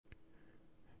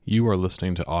You are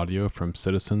listening to audio from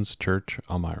Citizens Church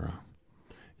Elmira.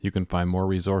 You can find more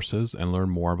resources and learn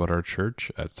more about our church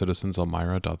at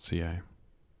citizenselmira.ca.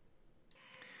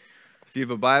 If you have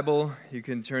a Bible, you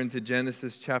can turn to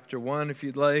Genesis chapter 1 if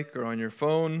you'd like, or on your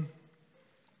phone.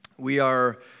 We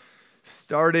are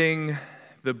starting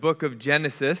the book of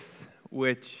Genesis,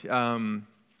 which is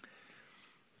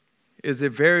a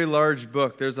very large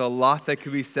book. There's a lot that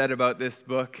could be said about this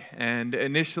book. And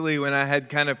initially, when I had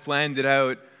kind of planned it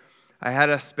out, I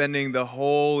had us spending the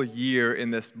whole year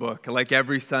in this book, like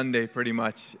every Sunday pretty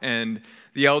much. And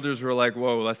the elders were like,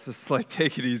 whoa, let's just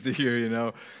take it easy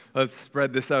here, Let's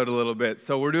spread this out a little bit.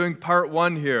 So we're doing part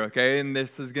 1 here, okay? And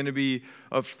this is going to be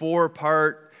a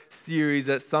 4-part series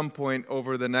at some point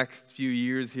over the next few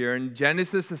years here. And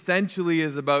Genesis essentially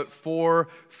is about 4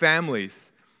 families.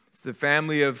 It's the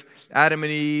family of Adam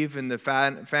and Eve, and the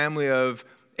family of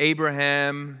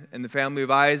Abraham, and the family of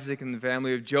Isaac, and the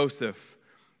family of Joseph.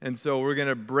 And so we're going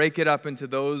to break it up into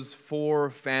those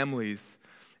 4 families.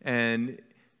 And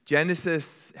Genesis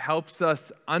helps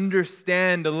us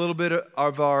understand a little bit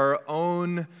of our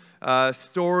own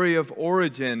story of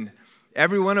origin.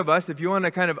 Every one of us, if you want to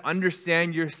kind of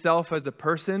understand yourself as a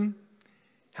person,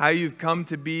 how you've come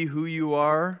to be who you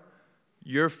are,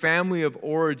 your family of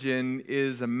origin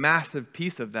is a massive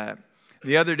piece of that.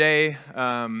 The other day,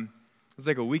 it was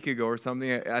like a week ago or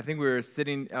something. I think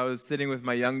I was sitting with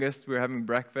my youngest. We were having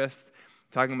breakfast,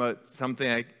 talking about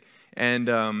something.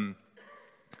 I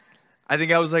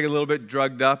think I was like a little bit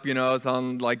drugged up. I was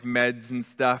on like meds and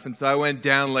stuff. And so I went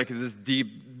down like this deep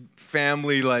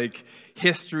family like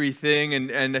history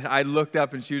thing. And I looked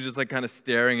up and she was just like kind of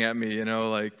staring at me, and I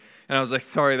was like,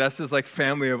 sorry, that's just like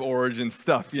family of origin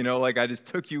stuff, like I just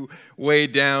took you way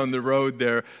down the road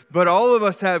there. But all of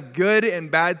us have good and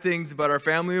bad things about our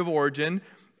family of origin.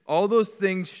 All those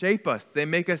things shape us. They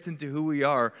make us into who we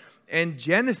are. And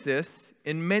Genesis,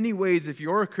 in many ways, if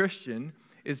you're a Christian,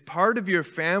 is part of your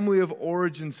family of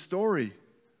origin story.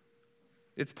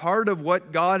 It's part of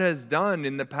what God has done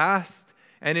in the past,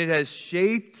 and it has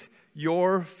shaped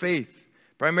your faith.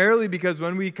 Primarily because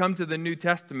when we come to the New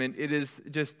Testament, it is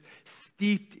just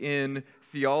steeped in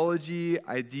theology,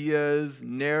 ideas,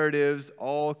 narratives,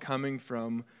 all coming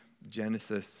from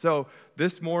Genesis. So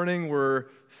this morning we're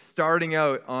starting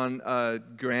out on a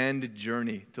grand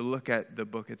journey to look at the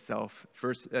book itself.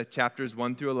 First chapters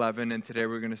 1 through 11, and today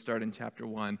we're going to start in chapter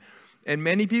 1. And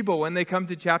many people, when they come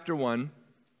to chapter 1,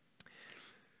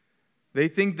 they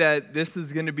think that this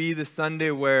is going to be the Sunday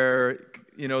where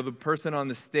the person on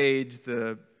the stage,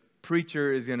 the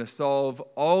preacher, is going to solve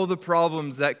all the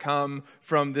problems that come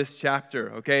from this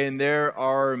chapter, okay? And there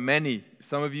are many.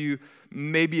 Some of you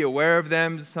may be aware of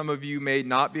them. Some of you may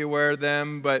not be aware of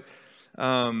them. But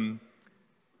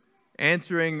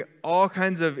answering all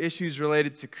kinds of issues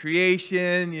related to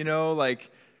creation,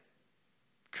 like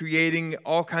creating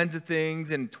all kinds of things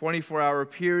in a 24-hour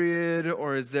period,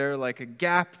 or is there like a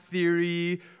gap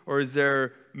theory, or is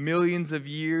there millions of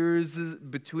years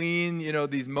between,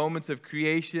 these moments of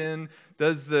creation?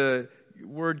 Does the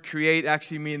word create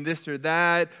actually mean this or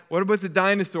that? What about the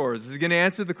dinosaurs? Is it going to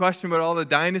answer the question about all the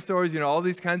dinosaurs, all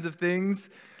these kinds of things?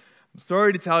 I'm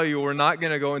sorry to tell you, we're not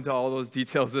going to go into all those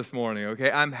details this morning, okay?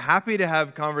 I'm happy to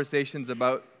have conversations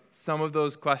about some of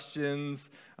those questions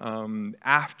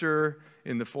after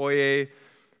in the foyer,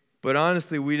 but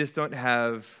honestly, we just don't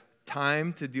have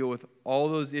time to deal with all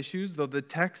those issues, though the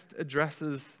text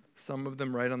addresses some of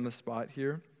them right on the spot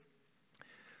here.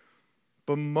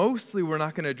 But mostly we're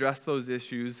not going to address those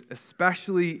issues,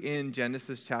 especially in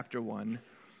Genesis chapter 1,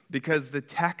 because the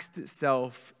text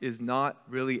itself is not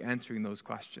really answering those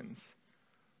questions.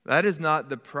 That is not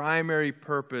the primary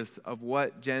purpose of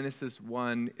what Genesis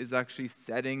 1 is actually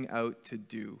setting out to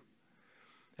do.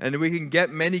 And we can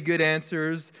get many good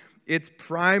answers. Its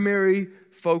primary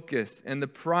focus and the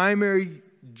primary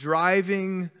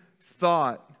driving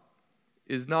thought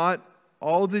is not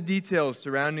all the details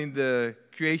surrounding the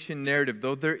creation narrative,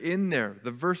 though they're in there. The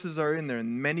verses are in there,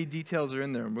 and many details are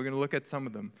in there, and we're going to look at some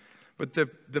of them. But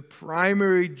the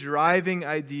primary driving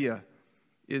idea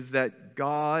is that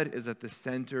God is at the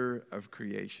center of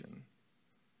creation.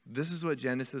 This is what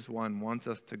Genesis 1 wants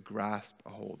us to grasp a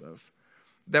hold of.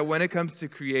 That when it comes to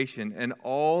creation and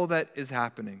all that is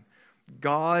happening,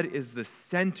 God is the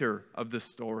center of the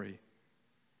story.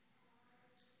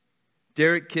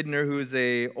 Derek Kidner, who is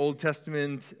an Old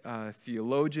Testament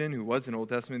theologian,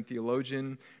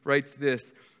 writes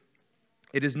this: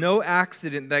 "It is no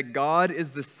accident that God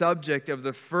is the subject of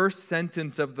the first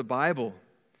sentence of the Bible.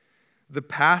 The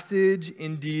passage,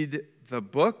 indeed the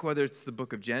book, whether it's the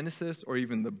book of Genesis or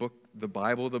even the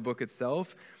Bible, the book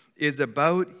itself, is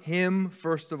about him,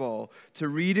 first of all. To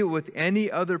read it with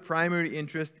any other primary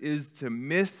interest is to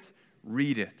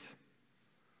misread it.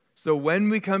 So when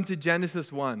we come to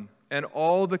Genesis 1 and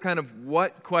all the kind of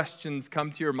what questions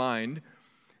come to your mind,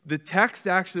 the text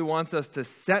actually wants us to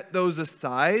set those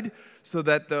aside so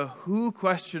that the who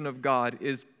question of God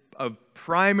is of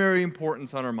primary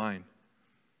importance on our mind.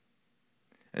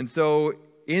 And so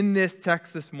in this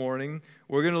text this morning,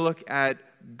 we're going to look at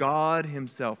God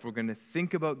himself. We're going to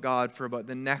think about God for about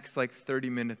the next 30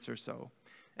 minutes or so.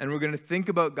 And we're going to think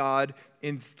about God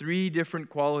in three different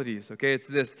qualities. Okay, it's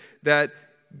this, that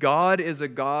God is a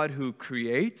God who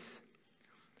creates,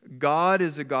 God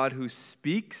is a God who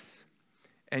speaks,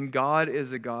 and God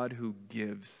is a God who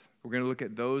gives. We're going to look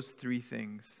at those three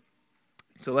things.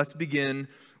 So let's begin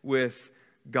with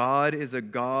God is a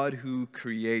God who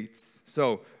creates.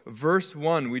 So verse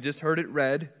 1, we just heard it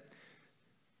read,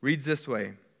 reads this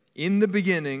way. In the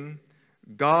beginning,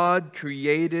 God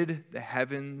created the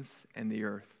heavens and the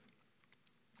earth.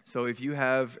 So if you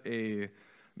have a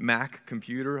Mac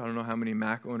computer, I don't know how many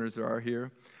Mac owners there are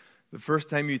here, the first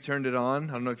time you turned it on,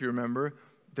 I don't know if you remember,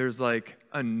 there's a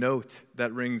note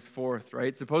that rings forth,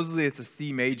 right? Supposedly it's a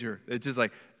C major. It's just da,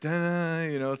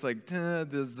 it's da.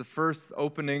 This is the first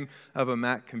opening of a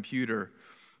Mac computer.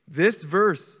 This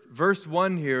verse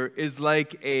 1 here, is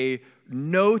like a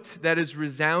note that is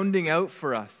resounding out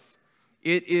for us.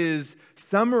 It is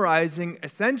summarizing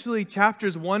essentially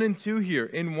chapters 1 and 2 here.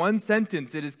 In one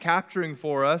sentence, it is capturing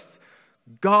for us,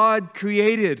 God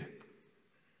created.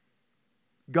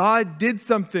 God did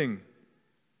something.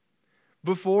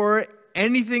 Before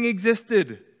anything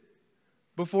existed,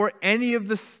 before any of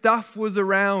the stuff was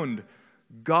around,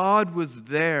 God was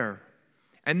there.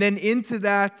 And then into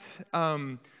that,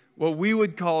 what we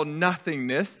would call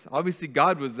nothingness, obviously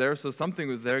God was there, so something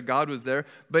was there, God was there,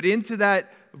 but into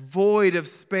that void of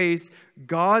space,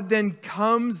 God then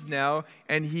comes now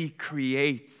and he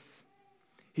creates.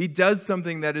 He does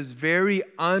something that is very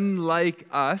unlike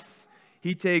us.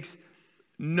 He takes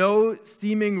no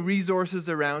seeming resources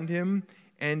around him,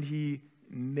 and he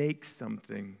makes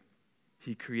something.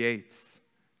 He creates.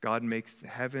 God makes the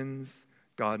heavens.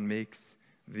 God makes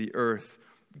the earth.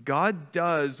 God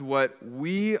does what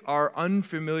we are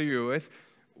unfamiliar with.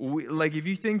 If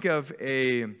you think of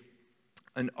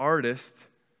an artist,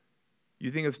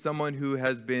 you think of someone who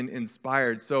has been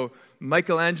inspired. So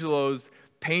Michelangelo's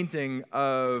painting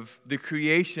of the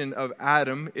creation of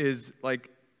Adam is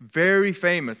very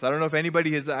famous. I don't know if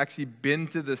anybody has actually been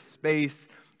to the space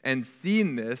and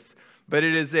seen this, but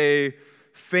it is a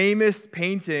famous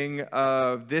painting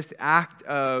of this act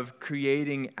of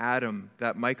creating Adam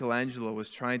that Michelangelo was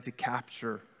trying to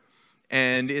capture.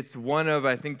 And it's one of,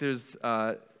 I think there's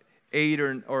 8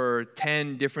 or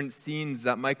 10 different scenes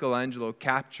that Michelangelo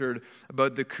captured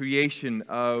about the creation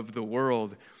of the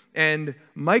world. And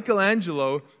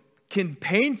Michelangelo can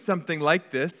paint something like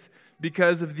this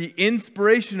because of the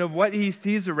inspiration of what he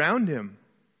sees around him.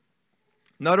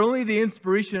 Not only the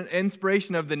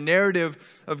inspiration of the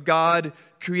narrative of God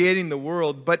creating the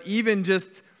world, but even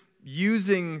just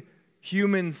using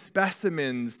human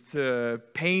specimens to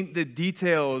paint the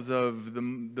details of the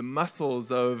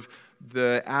muscles of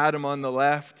the Adam on the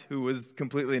left, who was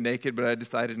completely naked, but I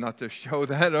decided not to show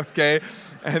that, okay?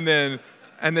 And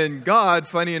then God,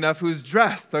 funny enough, who's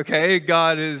dressed, okay?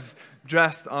 God is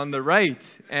dressed on the right.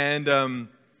 And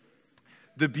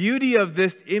the beauty of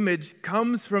this image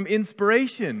comes from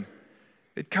inspiration.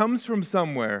 It comes from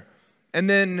somewhere. And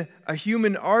then a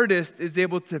human artist is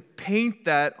able to paint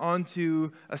that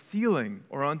onto a ceiling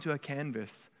or onto a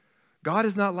canvas. God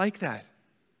is not like that.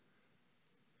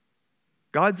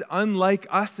 God's unlike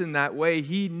us in that way.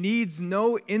 He needs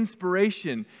no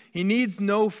inspiration. He needs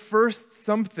no first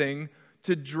something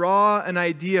to draw an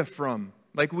idea from,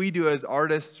 like we do as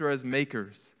artists or as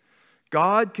makers.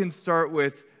 God can start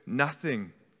with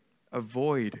nothing, a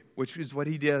void, which is what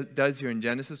he does here in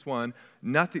Genesis 1.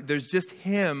 Nothing. There's just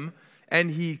him,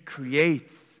 and he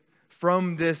creates.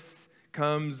 From this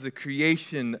comes the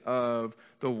creation of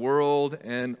the world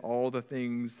and all the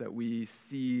things that we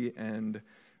see and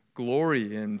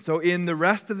glory in. So in the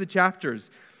rest of the chapters,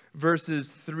 verses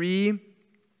 3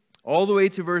 all the way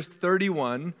to verse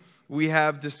 31, we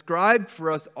have described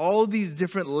for us all these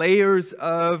different layers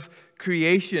of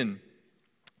creation.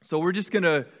 So we're just going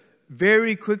to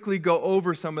very quickly go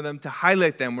over some of them to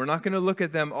highlight them. We're not going to look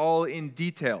at them all in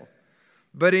detail.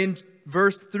 But in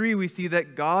verse 3, we see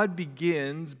that God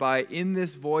begins by, in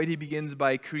this void, he begins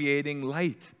by creating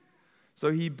light.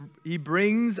 So he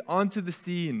brings onto the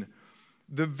scene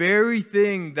the very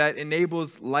thing that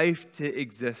enables life to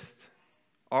exist.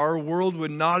 Our world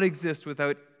would not exist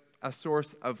without a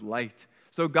source of light.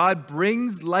 So God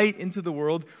brings light into the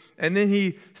world, and then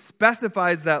he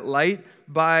specifies that light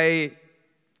by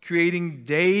creating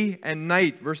day and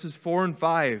night, verses 4 and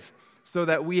 5, so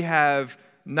that we have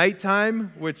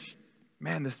nighttime, which,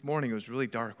 man, this morning it was really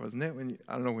dark, wasn't it?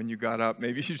 I don't know when you got up.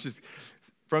 Maybe you just,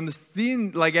 from the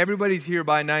scene, like everybody's here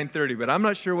by 9:30, but I'm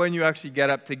not sure when you actually get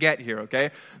up to get here,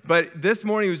 okay? But this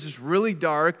morning it was just really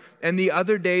dark, and the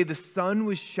other day the sun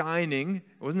was shining.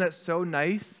 Wasn't that so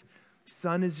nice?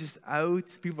 Sun is just out,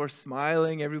 people are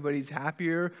smiling, everybody's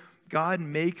happier. God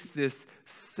makes this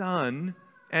sun,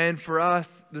 and for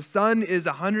us, the sun is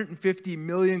 150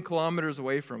 million kilometers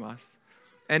away from us,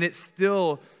 and it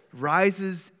still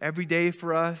rises every day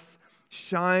for us,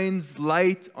 shines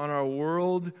light on our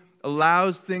world,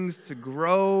 allows things to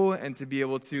grow and to be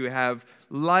able to have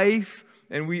life,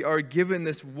 and we are given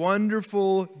this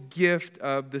wonderful gift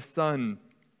of the sun.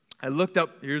 I looked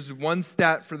up, here's one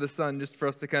stat for the sun, just for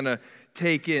us to kind of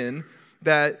take in,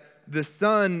 that the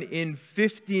sun in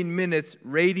 15 minutes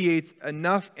radiates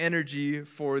enough energy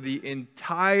for the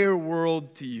entire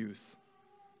world to use.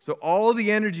 So all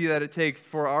the energy that it takes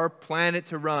for our planet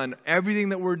to run, everything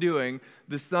that we're doing,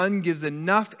 the sun gives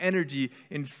enough energy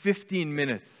in 15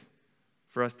 minutes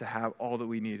for us to have all that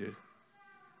we needed.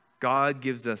 God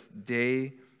gives us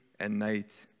day and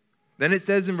night. Then it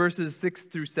says in verses 6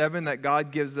 through 7 that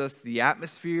God gives us the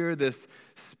atmosphere, this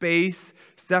space,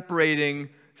 separating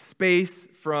space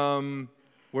from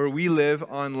where we live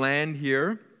on land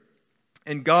here.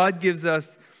 And God gives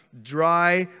us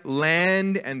dry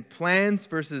land and plants,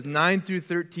 verses 9 through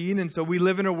 13. And so we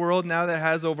live in a world now that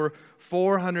has over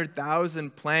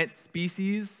 400,000 plant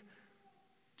species.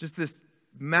 Just this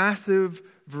massive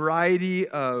variety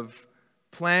of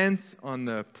plants on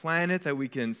the planet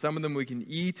that some of them we can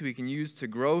eat, we can use to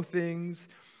grow things.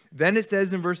 Then it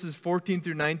says in verses 14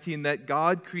 through 19 that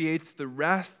God creates the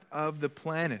rest of the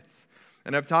planets.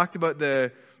 And I've talked about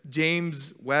the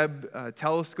James Webb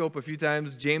telescope a few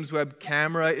times. James Webb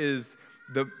camera is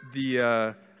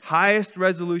the highest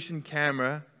resolution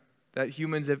camera that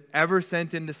humans have ever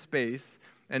sent into space.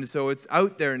 And so it's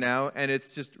out there now, and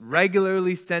it's just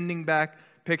regularly sending back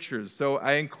pictures. So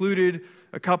I included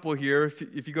a couple here.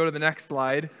 If you go to the next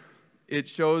slide, it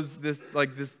shows this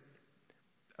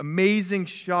amazing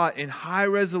shot in high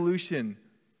resolution,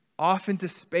 off into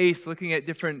space, looking at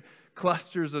different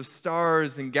clusters of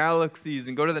stars and galaxies.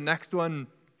 And go to the next one.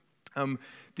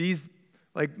 These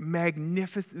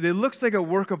magnificent, it looks like a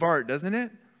work of art, doesn't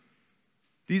it?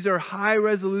 These are high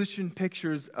resolution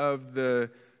pictures of the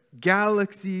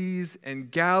galaxies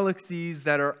and galaxies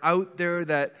that are out there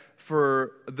that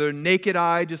for the naked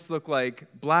eye just look like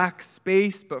black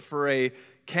space, but for a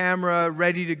camera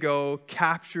ready to go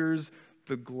captures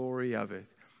the glory of it.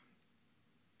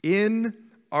 In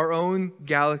our own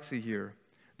galaxy here,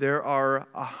 there are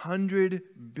 100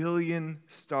 billion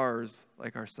stars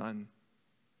like our sun.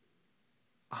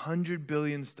 100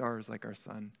 billion stars like our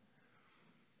sun.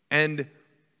 And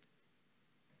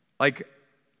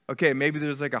okay, maybe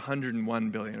there's 101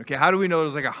 billion. Okay, how do we know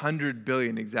there's 100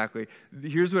 billion exactly?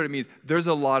 Here's what it means. There's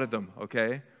a lot of them,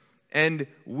 okay? And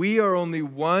we are only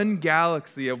one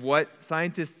galaxy of what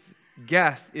scientists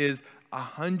guess is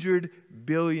 100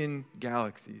 billion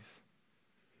galaxies.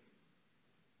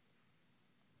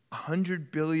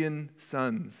 100 billion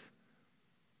suns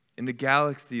in a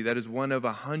galaxy that is one of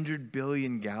 100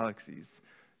 billion galaxies.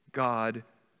 God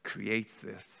creates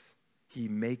this. He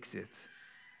makes it.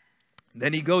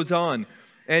 Then he goes on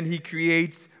and he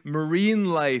creates marine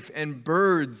life and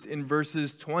birds in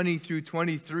verses 20 through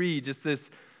 23. Just this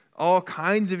all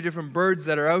kinds of different birds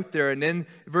that are out there. And then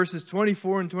verses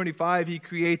 24 and 25, he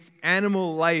creates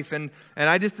animal life. And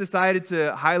I just decided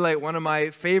to highlight one of my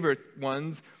favorite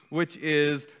ones, which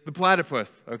is the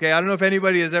platypus. Okay, I don't know if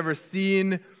anybody has ever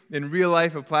seen in real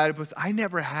life a platypus. I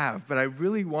never have, but I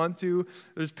really want to.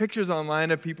 There's pictures online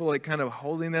of people kind of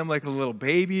holding them like a little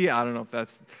baby. I don't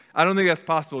think that's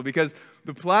possible because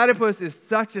the platypus is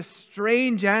such a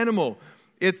strange animal.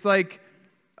 It's like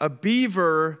a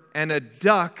beaver and a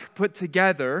duck put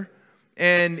together,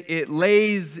 and it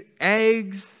lays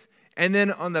eggs, and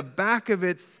then on the back of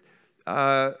its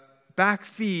back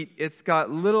feet, it's got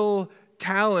little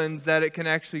talons that it can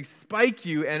actually spike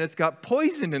you, and it's got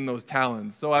poison in those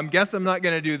talons. So I'm not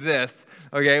going to do this,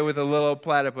 okay, with a little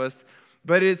platypus.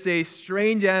 But it's a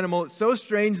strange animal. It's so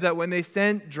strange that when they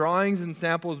sent drawings and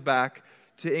samples back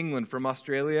to England from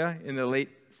Australia in the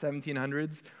late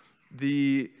 1700s,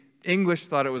 the English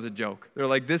thought it was a joke. They're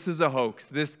like, this is a hoax.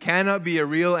 This cannot be a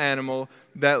real animal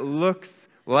that looks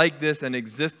like this and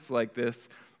exists like this,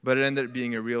 but it ended up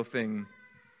being a real thing.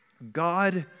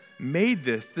 God made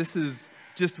this. This is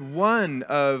just one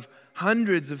of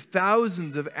hundreds of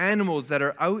thousands of animals that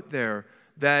are out there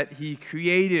that he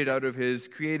created out of his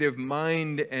creative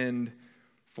mind and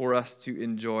for us to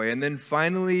enjoy. And then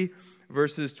finally,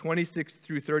 verses 26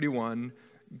 through 31,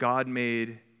 God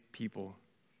made people,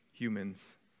 humans.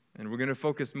 And we're going to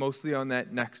focus mostly on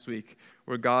that next week,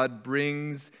 where God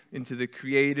brings into the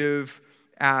creative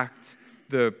act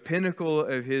the pinnacle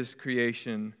of his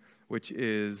creation, which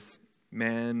is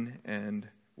man and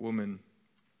woman.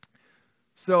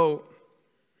 So,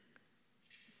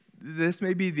 this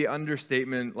may be the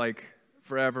understatement like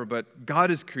forever, but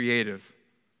God is creative.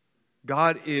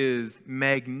 God is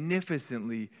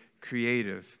magnificently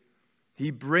creative.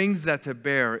 He brings that to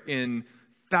bear in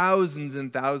thousands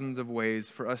and thousands of ways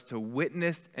for us to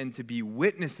witness and to be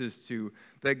witnesses to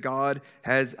that God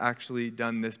has actually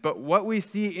done this. But what we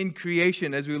see in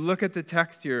creation as we look at the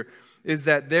text here is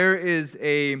that there is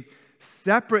a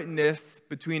separateness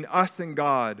between us and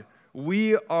God.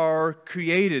 We are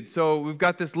created. So we've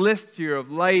got this list here of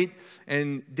light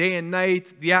and day and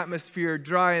night, the atmosphere,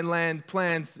 dry and land,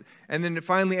 plants, and then it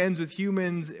finally ends with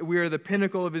humans. We are the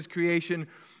pinnacle of his creation.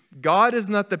 God is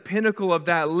not the pinnacle of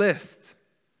that list.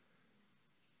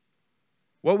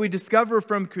 What we discover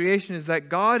from creation is that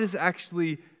God is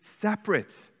actually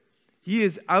separate. He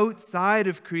is outside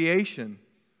of creation.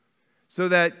 So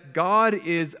that God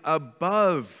is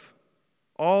above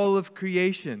all of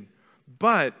creation.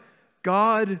 But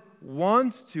God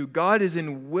is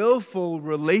in willful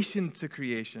relation to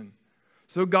creation.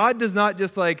 So God does not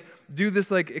just do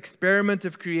this experiment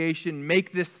of creation,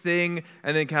 make this thing,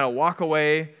 and then kind of walk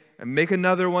away and make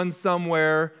another one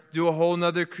somewhere, do a whole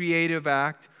nother creative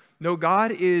act. No,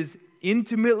 God is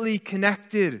intimately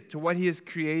connected to what he has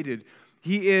created.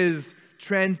 He is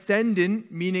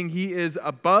transcendent, meaning he is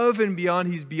above and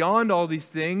beyond. He's beyond all these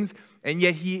things, and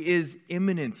yet he is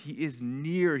immanent. He is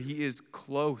near. He is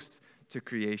close to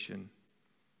creation.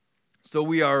 So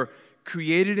we are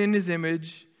created in his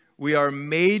image. We are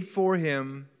made for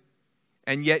him,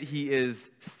 and yet he is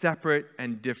separate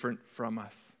and different from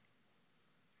us.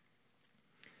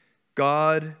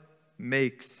 God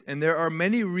makes. And there are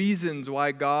many reasons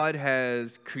why God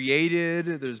has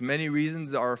created. There's many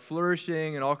reasons our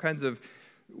flourishing and all kinds of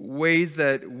ways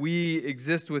that we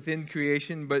exist within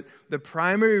creation. But the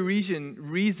primary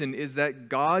reason is that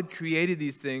God created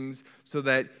these things so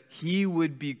that he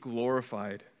would be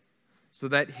glorified, so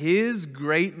that his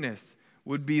greatness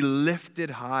would be lifted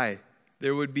high.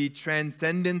 There would be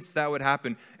transcendence that would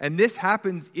happen. And this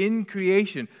happens in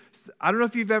creation. I don't know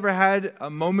if you've ever had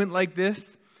a moment like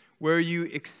this, where you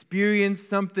experience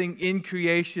something in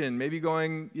creation, maybe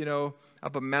going,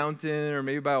 up a mountain or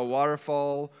maybe by a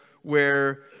waterfall,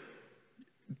 where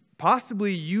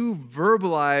possibly you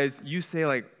verbalize, you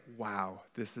say wow,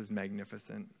 this is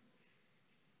magnificent.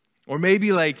 Or maybe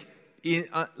in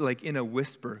a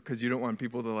whisper, because you don't want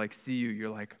people to see you,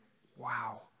 you're like,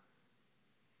 wow.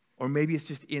 Or maybe it's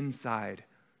just inside,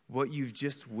 what you've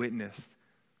just witnessed.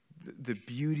 The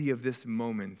beauty of this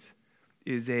moment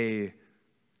is a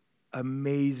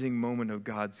amazing moment of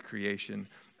God's creation.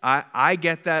 I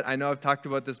get that. I know I've talked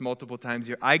about this multiple times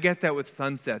here. I get that with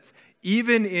sunsets.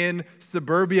 Even in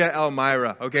suburbia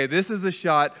Elmira. Okay, this is a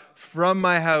shot from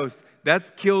my house. That's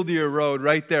Killdeer Road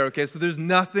right there. Okay, so there's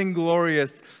nothing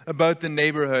glorious about the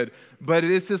neighborhood. But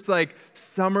it's just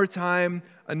summertime,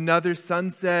 another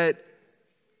sunset.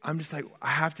 I'm just I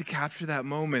have to capture that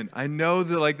moment. I know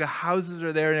that the houses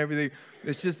are there and everything.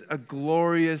 It's just a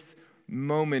glorious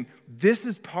moment. This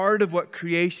is part of what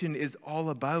creation is all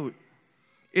about.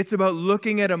 It's about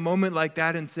looking at a moment like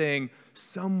that and saying,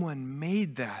 someone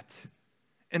made that,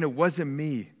 and it wasn't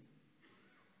me.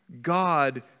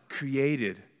 God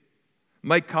created.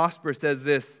 Mike Cosper says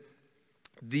this: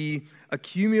 the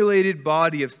accumulated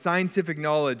body of scientific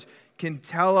knowledge can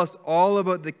tell us all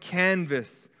about the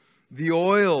canvas, the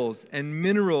oils and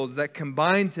minerals that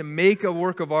combine to make a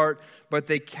work of art, but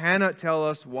they cannot tell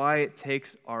us why it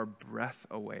takes our breath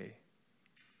away.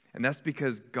 And that's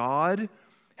because God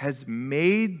has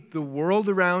made the world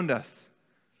around us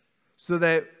so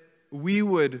that we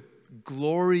would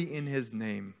glory in his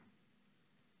name.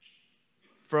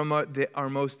 From our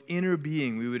most inner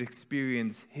being, we would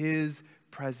experience his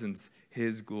presence,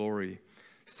 his glory.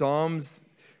 Psalms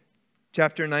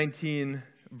chapter 19,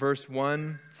 verse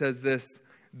 1 says this: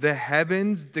 the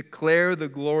heavens declare the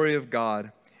glory of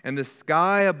God, and the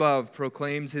sky above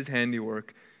proclaims his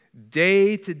handiwork.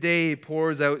 Day to day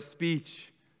pours out speech.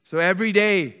 So every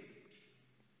day,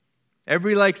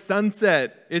 every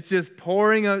sunset, it's just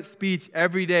pouring out speech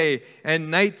every day. And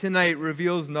night to night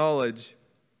reveals knowledge.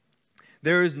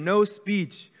 There is no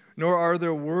speech, nor are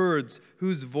there words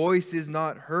whose voice is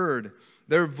not heard.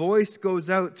 Their voice goes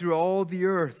out through all the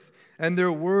earth, and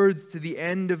their words to the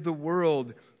end of the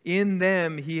world. In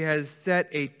them he has set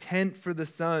a tent for the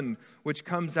sun, which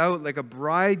comes out like a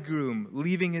bridegroom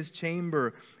leaving his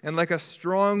chamber, and like a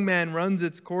strong man runs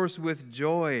its course with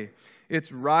joy.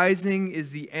 Its rising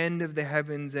is the end of the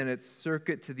heavens, and its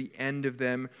circuit to the end of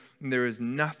them, and there is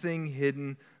nothing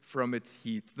hidden from its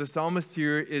heat. The psalmist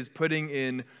here is putting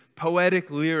in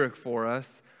poetic lyric for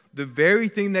us the very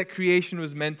thing that creation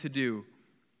was meant to do.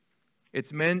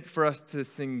 It's meant for us to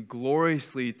sing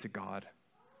gloriously to God,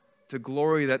 to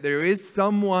glory that there is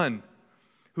someone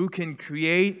who can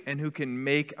create and who can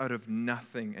make out of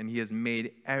nothing, and he has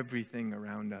made everything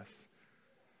around us.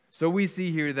 So we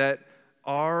see here that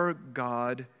our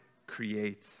God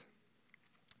creates.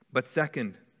 But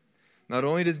second, not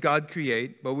only does God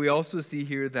create, but we also see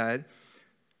here that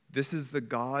this is the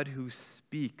God who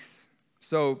speaks.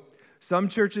 So some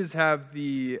churches have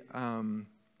the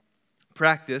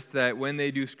practice that when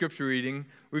they do scripture reading,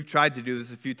 we've tried to do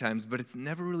this a few times, but it's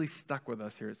never really stuck with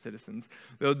us here at Citizens.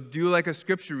 They'll do like a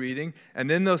scripture reading, and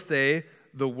then they'll say,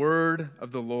 the word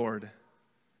of the Lord.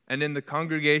 And in the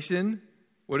congregation,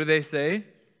 what do they say?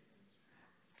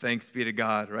 Thanks be to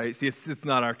God, right? See, it's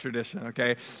not our tradition,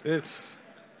 okay?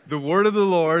 The word of the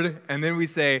Lord, and then we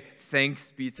say,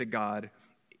 thanks be to God.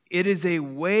 It is a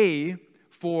way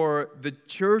for the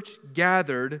church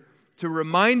gathered to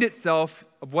remind itself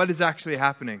of what is actually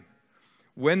happening.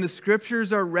 When the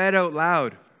scriptures are read out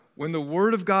loud, when the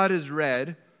word of God is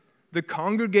read, the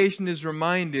congregation is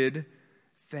reminded,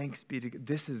 thanks be to God.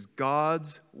 This is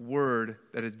God's word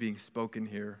that is being spoken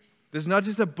here. This is not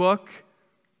just a book.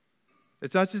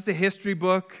 It's not just a history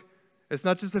book. It's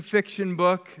not just a fiction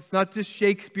book. It's not just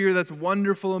Shakespeare that's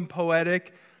wonderful and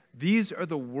poetic. These are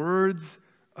the words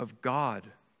of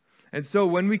God. And so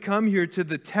when we come here to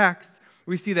the text,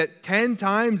 we see that 10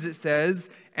 times it says,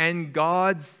 and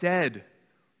God said.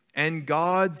 And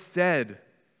God said.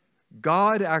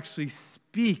 God actually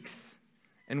speaks.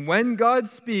 And when God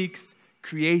speaks,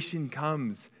 creation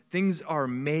comes. Things are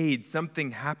made.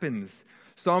 Something happens.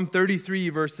 Psalm 33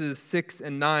 verses 6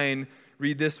 and 9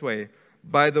 read this way.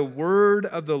 By the word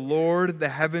of the Lord the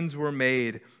heavens were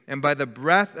made, and by the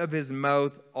breath of his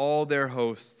mouth all their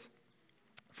hosts.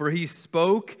 For he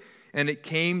spoke, and it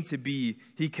came to be.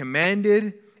 He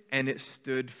commanded, and it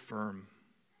stood firm.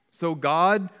 So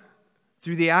God,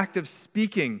 through the act of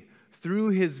speaking, through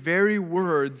his very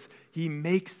words, he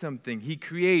makes something. He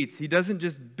creates. He doesn't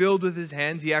just build with his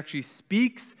hands. He actually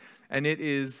speaks, and it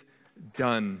is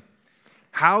done.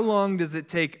 How long does it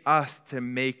take us to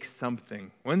make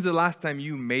something? When's the last time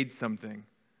you made something?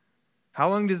 How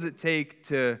long does it take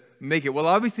to make it? Well,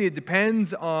 obviously, it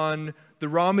depends on the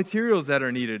raw materials that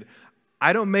are needed.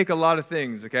 I don't make a lot of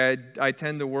things, okay? I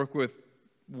tend to work with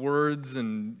words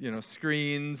and,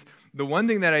 screens. The one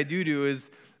thing that I do is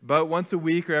about once a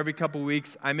week or every couple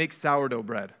weeks, I make sourdough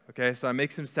bread, okay? So I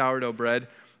make some sourdough bread.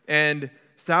 And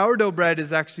sourdough bread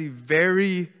is actually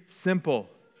very simple.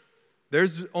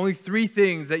 There's only 3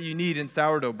 things that you need in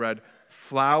sourdough bread: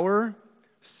 flour,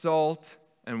 salt,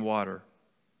 and water.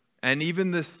 And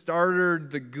even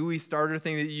the gooey starter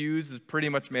thing that you use is pretty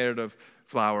much made out of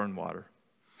flour and water.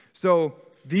 So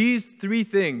these 3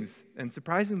 things, and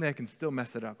surprisingly I can still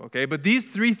mess it up, okay? But these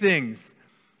 3 things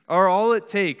are all it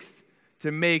takes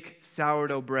to make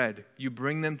sourdough bread. You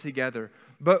bring them together.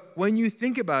 But when you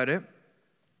think about it,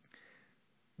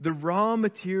 the raw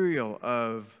material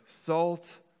of salt,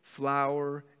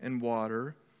 flour, and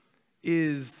water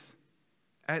is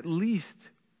at least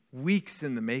weeks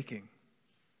in the making.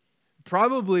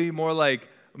 Probably more like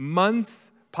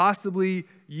months, possibly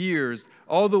years.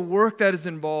 All the work that is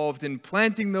involved in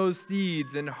planting those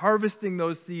seeds and harvesting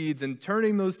those seeds and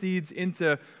turning those seeds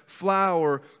into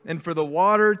flour, and for the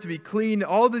water to be cleaned,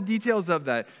 all the details of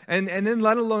that. And then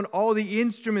let alone all the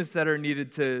instruments that are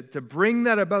needed to bring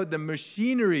that about, the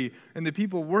machinery and the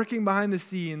people working behind the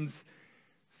scenes.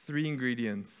 3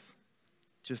 ingredients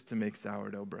just to make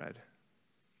sourdough bread.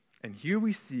 And here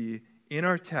we see in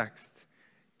our text,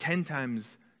 10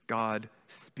 times God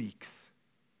speaks.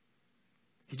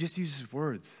 He just uses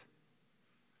words.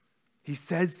 He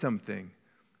says something,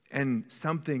 and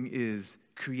something is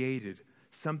created.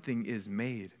 Something is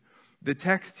made. The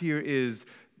text here is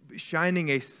shining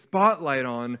a spotlight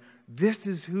on this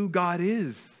is who God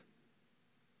is.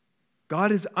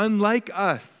 God is unlike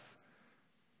us.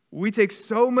 We take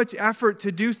so much effort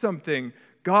to do something.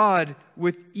 God,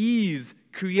 with ease,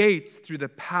 creates through the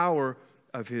power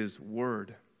of his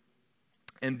word.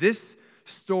 And this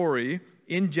story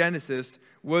in Genesis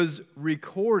was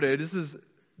recorded.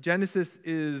 Genesis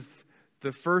is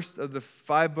the first of the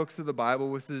 5 books of the Bible,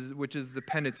 which is the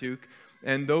Pentateuch.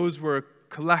 And those were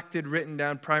collected, written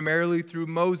down primarily through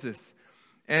Moses.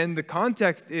 And the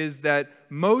context is that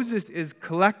Moses is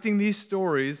collecting these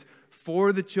stories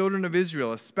for the children of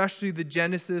Israel, especially the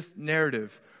Genesis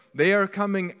narrative. They are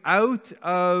coming out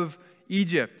of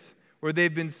Egypt, where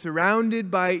they've been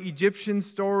surrounded by Egyptian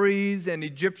stories and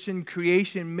Egyptian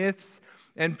creation myths,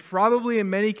 and probably in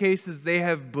many cases they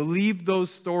have believed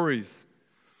those stories.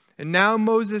 And now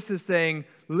Moses is saying,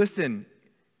 listen,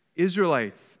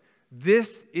 Israelites,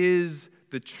 this is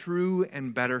the true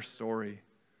and better story.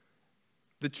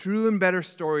 The true and better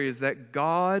story is that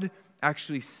God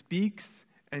actually speaks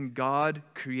and God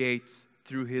creates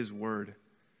through His Word.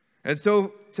 And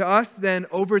so to us then,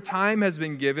 over time has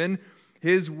been given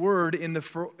His Word in the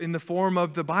form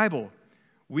of the Bible.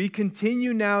 We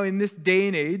continue now in this day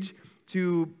and age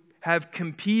to have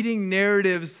competing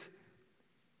narratives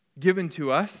given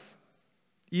to us,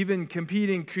 even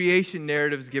competing creation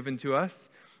narratives given to us.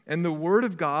 And the Word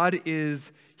of God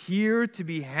is here to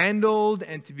be handled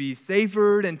and to be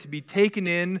savored and to be taken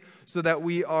in so that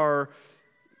we are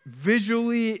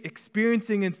visually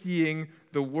experiencing and seeing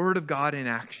the Word of God in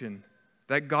action.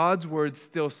 That God's Word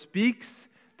still speaks,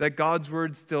 that God's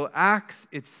Word still acts.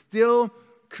 It's still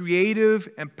creative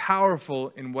and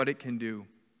powerful in what it can do.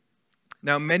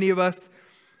 Now, many of us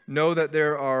know that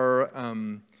there are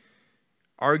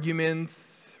arguments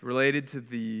related to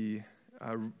the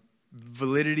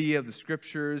validity of the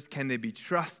Scriptures. Can they be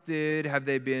trusted? Have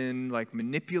they been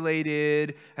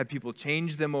manipulated? Have people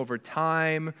changed them over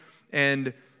time?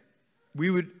 And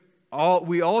we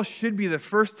all should be the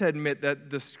first to admit that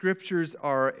the Scriptures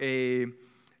are a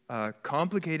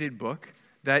complicated book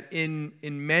that in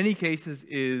many cases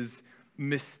is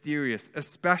mysterious,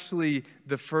 especially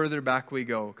the further back we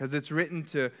go, because it's written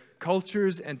to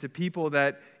cultures and to people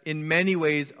that in many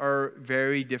ways are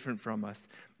very different from us.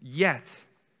 Yet,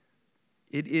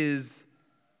 it is,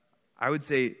 I would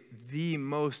say, the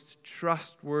most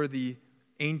trustworthy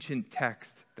ancient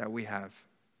text that we have.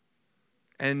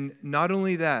 And not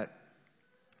only that,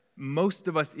 most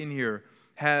of us in here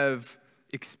have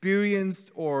experienced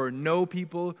or know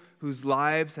people whose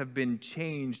lives have been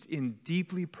changed in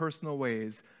deeply personal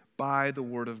ways by the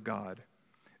Word of God.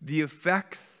 The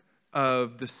effects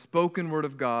of the spoken Word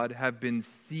of God have been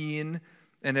seen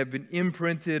and have been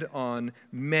imprinted on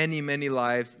many, many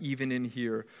lives, even in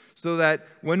here. So that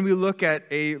when we look at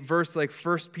a verse like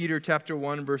 1 Peter chapter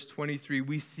 1, verse 23,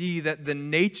 we see that the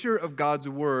nature of God's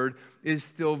Word is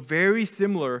still very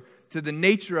similar to the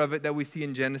nature of it that we see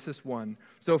in Genesis 1.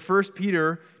 So 1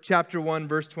 Peter chapter 1,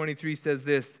 verse 23 says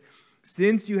this: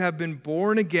 "Since you have been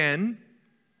born again,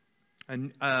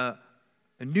 a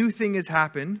new thing has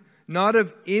happened, not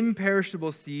of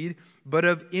imperishable seed, but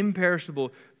of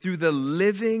imperishable, through the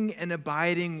living and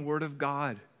abiding Word of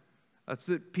God." That's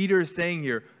what Peter is saying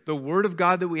here. The Word of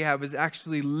God that we have is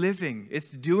actually living. It's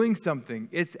doing something.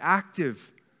 It's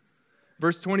active.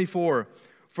 Verse 24,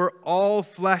 "For all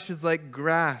flesh is like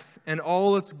grass, and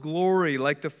all its glory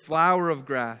like the flower of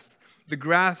grass. The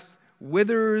grass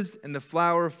withers and the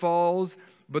flower falls,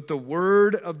 but the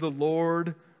word of the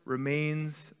Lord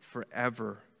remains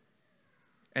forever."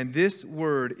 And this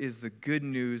word is the good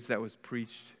news that was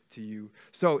preached to you.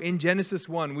 So in Genesis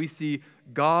 1, we see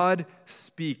God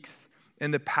speaks,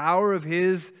 and the power of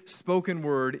His spoken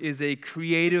word is a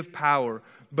creative power.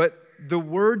 But the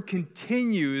word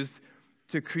continues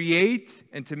to create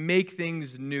and to make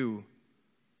things new.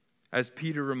 As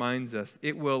Peter reminds us,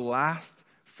 it will last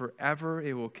forever.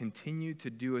 It will continue to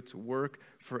do its work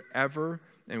forever,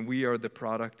 and we are the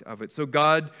product of it. So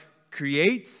God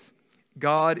creates.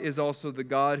 God is also the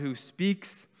God who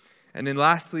speaks. And then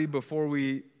lastly, before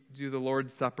we do the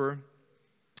Lord's Supper,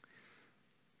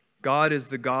 God is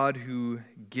the God who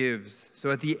gives.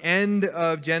 So at the end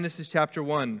of Genesis chapter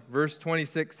 1, verse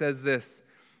 26 says this: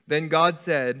 "Then God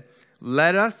said,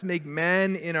 'Let us make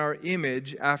man in our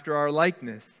image after our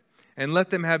likeness, and let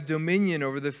them have dominion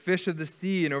over the fish of the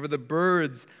sea and over the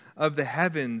birds of the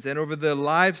heavens and over the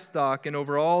livestock and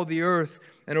over all the earth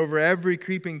and over every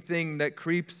creeping thing that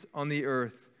creeps on the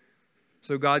earth.'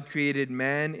 So God created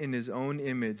man in His own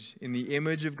image. In the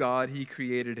image of God He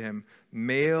created him.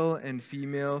 Male and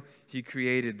female He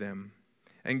created them.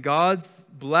 And God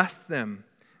blessed them.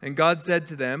 And God said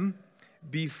to them,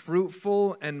 'Be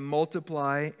fruitful and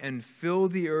multiply and fill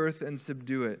the earth and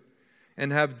subdue it,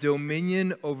 and have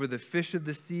dominion over the fish of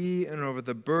the sea and over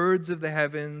the birds of the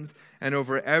heavens and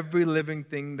over every living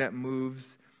thing that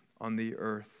moves on the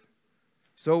earth.'"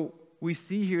 So we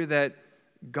see here that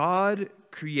God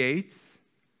creates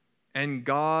and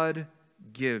God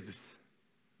gives.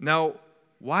 Now,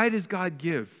 why does God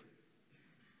give?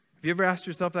 Have you ever asked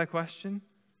yourself that question?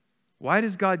 Why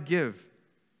does God give?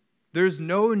 There's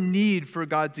no need for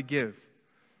God to give.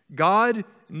 God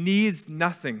needs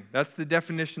nothing. That's the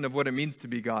definition of what it means to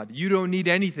be God. You don't need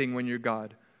anything when you're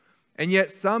God. And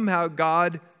yet somehow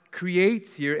God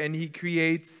creates here, and he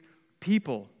creates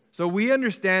people. So we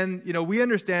understand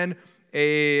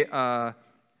a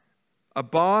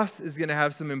boss is going to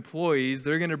have some employees.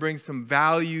 They're going to bring some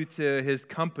value to his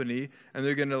company, and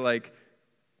they're going to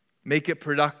make it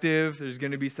productive. There's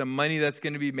going to be some money that's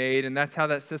going to be made, and that's how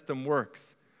that system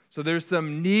works. So there's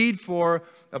some need for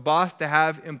a boss to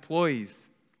have employees.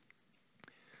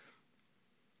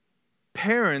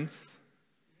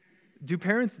 Do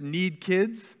parents need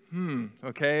kids?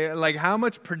 Okay. Like, how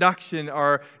much production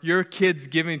are your kids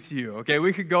giving to you? Okay,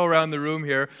 we could go around the room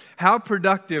here. How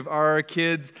productive are our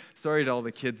kids? Sorry to all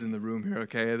the kids in the room here,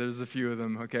 okay? There's a few of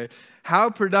them, okay? How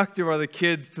productive are the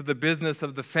kids to the business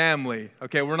of the family?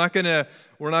 Okay, we're not gonna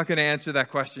answer that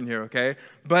question here, okay?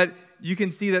 But you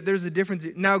can see that there's a difference.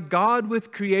 Now, God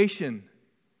with creation.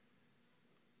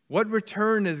 What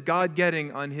return is God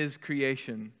getting on his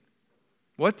creation?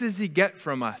 What does he get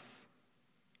from us?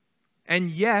 And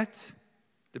yet,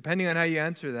 depending on how you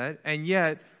answer that, and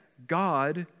yet,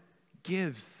 God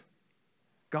gives.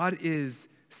 God is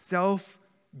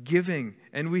self-giving.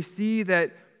 And we see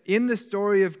that in the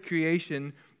story of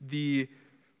creation,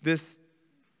 this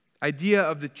idea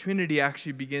of the Trinity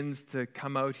actually begins to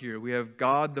come out here. We have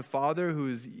God the Father, who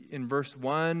is in verse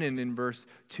 1, and in verse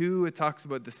 2, it talks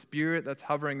about the Spirit that's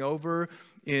hovering over.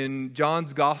 In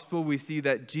John's Gospel, we see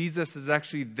that Jesus is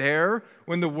actually there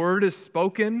when the Word is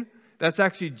spoken. That's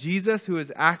actually Jesus who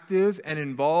is active and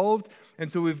involved.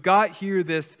 And so we've got here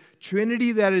this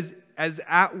Trinity that is as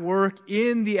at work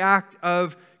in the act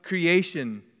of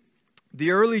creation.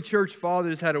 The early church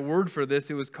fathers had a word for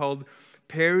this. It was called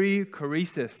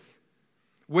perichoresis,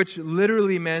 which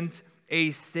literally meant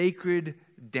a sacred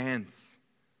dance.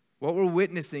 What we're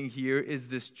witnessing here is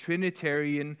this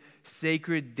Trinitarian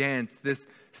sacred dance, this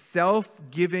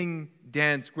self-giving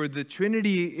dance where the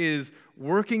Trinity is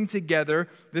working together.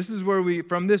 This is where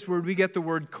from this word, we get the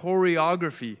word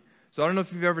choreography. So I don't know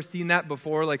if you've ever seen that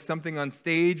before, like something on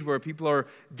stage where people are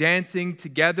dancing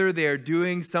together. They are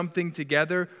doing something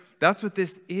together. That's what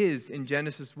this is in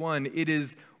Genesis 1. It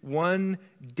is one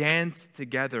dance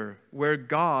together where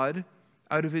God,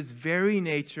 out of his very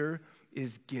nature,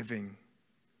 is giving.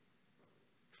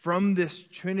 From this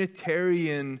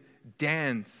Trinitarian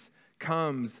dance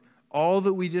comes all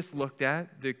that we just looked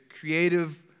at, the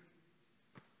creative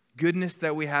goodness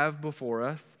that we have before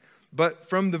us. But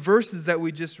from the verses that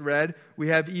we just read, we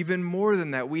have even more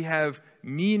than that. We have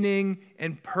meaning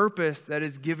and purpose that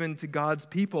is given to God's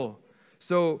people.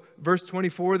 So verse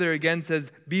 24 there again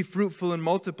says, be fruitful and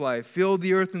multiply, fill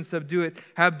the earth and subdue it,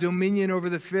 have dominion over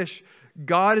the fish.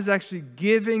 God is actually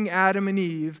giving Adam and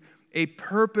Eve a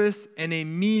purpose and a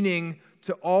meaning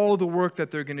to all the work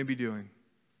that they're going to be doing.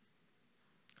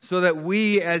 So that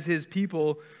we as his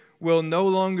people will no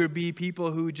longer be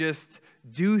people who just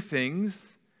do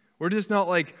things. We're just not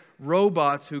like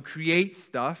robots who create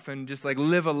stuff and just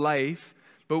live a life,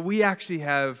 but we actually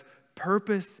have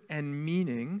purpose and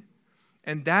meaning,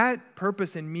 and that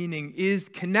purpose and meaning is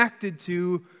connected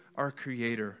to our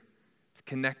Creator. It's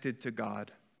connected to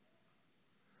God.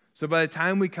 So by the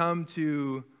time we come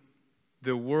to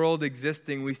the world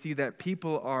existing, we see that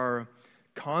people are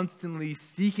constantly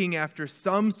seeking after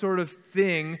some sort of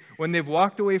thing. When they've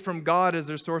walked away from God as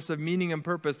their source of meaning and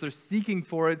purpose, they're seeking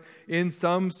for it in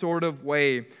some sort of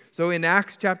way. So in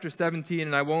Acts chapter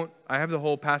 17, and I have the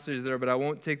whole passage there, but I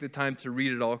won't take the time to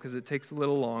read it all because it takes a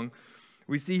little long.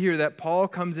 We see here that Paul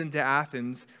comes into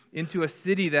Athens, into a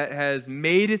city that has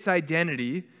made its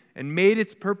identity and made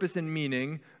its purpose and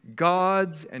meaning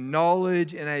gods and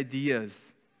knowledge and ideas.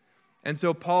 And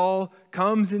so Paul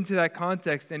comes into that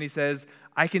context and he says,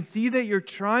 I can see that you're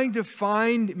trying to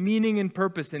find meaning and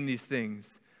purpose in these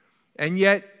things. And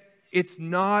yet, it's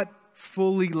not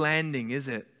fully landing, is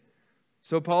it?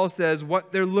 So Paul says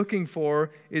what they're looking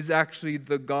for is actually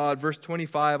the God. Verse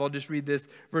 25, I'll just read this.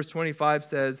 Verse 25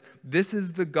 says, this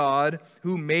is the God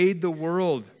who made the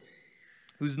world,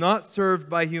 who's not served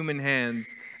by human hands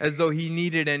as though he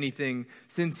needed anything,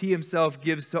 since he himself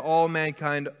gives to all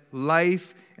mankind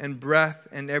life and breath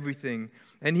and everything.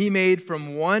 And he made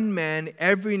from one man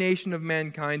every nation of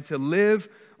mankind to live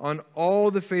on all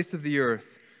the face of the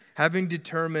earth, having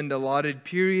determined allotted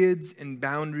periods and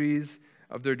boundaries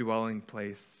of their dwelling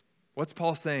place. What's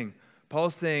Paul saying?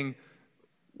 Paul's saying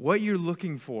what you're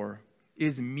looking for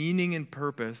is meaning and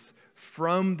purpose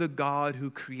from the God who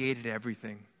created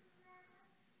everything.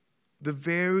 The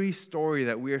very story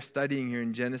that we are studying here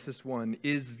in Genesis 1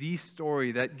 is the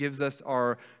story that gives us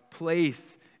our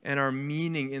place and our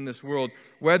meaning in this world.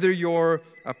 Whether you're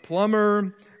a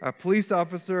plumber, a police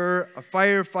officer, a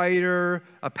firefighter,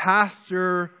 a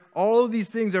pastor, all of these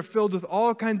things are filled with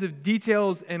all kinds of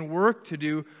details and work to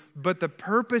do, but the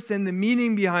purpose and the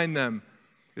meaning behind them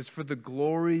is for the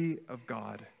glory of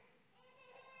God.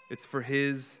 It's for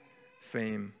His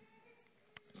fame.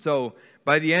 So,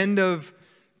 by the end of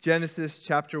Genesis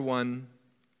chapter 1,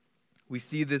 we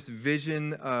see this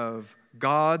vision of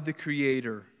God the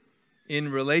Creator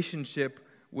in relationship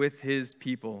with His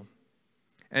people.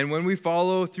 And when we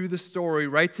follow through the story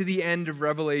right to the end of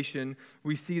Revelation,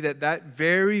 we see that that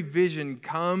very vision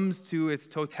comes to its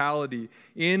totality.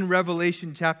 In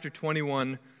Revelation chapter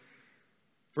 21,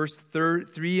 verse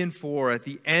 3 and 4, at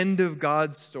the end of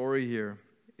God's story here,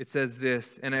 it says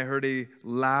this, "And I heard a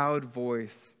loud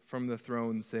voice from the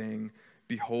throne saying,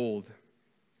 'Behold,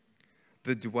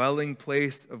 the dwelling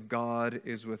place of God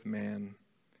is with man.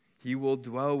 He will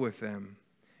dwell with them,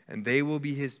 and they will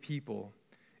be His people,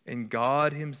 and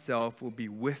God Himself will be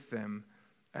with them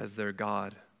as their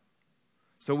God.'"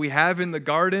 So we have in the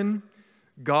garden,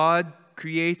 God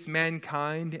creates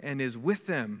mankind and is with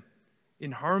them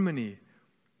in harmony.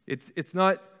 It's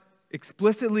not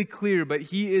explicitly clear, but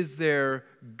He is their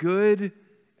good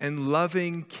and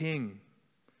loving King.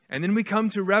 And then we come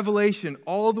to Revelation,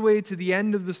 all the way to the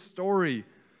end of the story,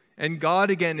 and God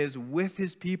again is with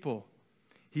His people.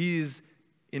 He's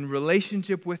in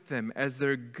relationship with them as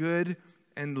their good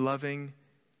and loving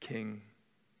King.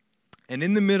 And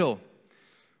in the middle,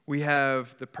 we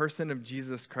have the person of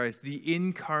Jesus Christ, the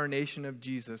incarnation of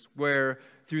Jesus, where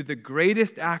through the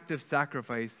greatest act of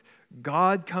sacrifice,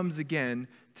 God comes again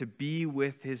to be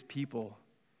with His people.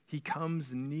 He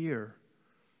comes near.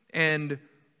 And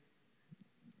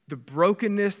the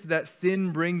brokenness that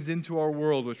sin brings into our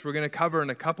world, which we're going to cover in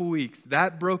a couple weeks,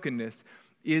 that brokenness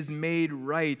is made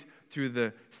right through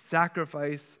the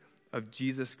sacrifice of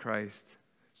Jesus Christ,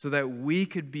 so that we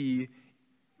could be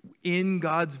in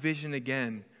God's vision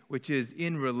again, which is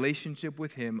in relationship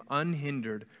with Him,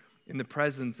 unhindered, in the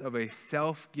presence of a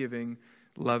self-giving,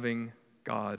 loving God.